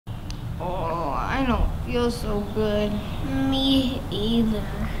I don't feel so good. Me either.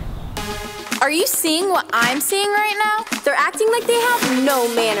 Are you seeing what I'm seeing right now? They're acting like they have no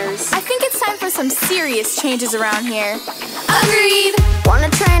manners. I think it's time for some serious changes around here. Agreed! Wanna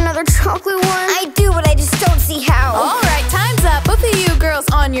try another chocolate one? I do, but I just don't see how. Alright, time's up. Both of you girls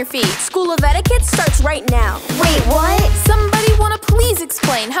on your feet. School of Etiquette starts right now. Wait, what? Somebody wanna please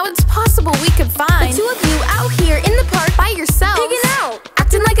explain how it's possible we could find The two of you out here in the park by yourselves, pigging out,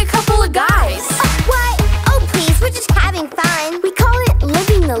 acting like a couple of guys. What? Oh, please, we're just having fun. We call it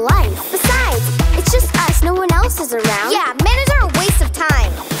living the life. Besides, it's just us, no one else is around. Yeah, manners are a waste of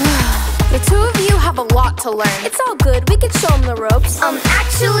time. The two of you have a lot to learn. It's all good, we could show them the ropes.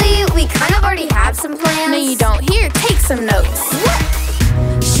 Actually, we kind of already have some plans. No, you don't. Here, take some notes.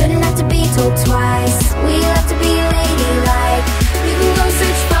 What? Shouldn't have to be told twice. We have to be ladylike. You can go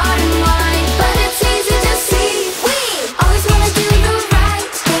search far and wide, but it's easy to see. We always want to do the right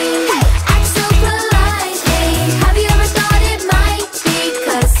thing. Hey, act so politely. Have you ever thought it might be?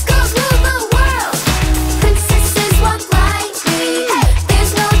 'Cause girls rule the world. Princesses walk lightly. Hey,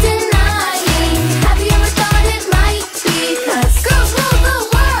 there's no denying. Have you ever thought it might be? 'Cause girls rule the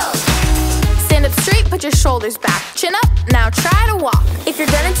world. Stand up straight, put your shoulders back. Chin up, now try to walk. If you're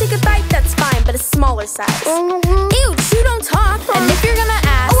gonna take a bite, that's fine, but a smaller size. Ew, chew, don't talk. And if you're gonna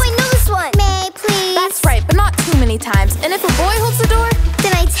ask, Oh, I know this one. May I please? that's right, but not too many times. And if a boy holds the door,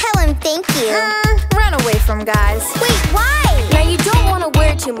 Then I tell him thank you. run away from guys. Wait, why? Now you don't want to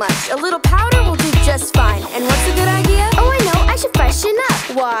wear too much. A little powder will do just fine. And what's a good idea? Oh, I know. I should freshen up.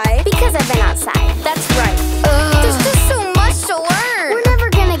 Why? Because I've been outside.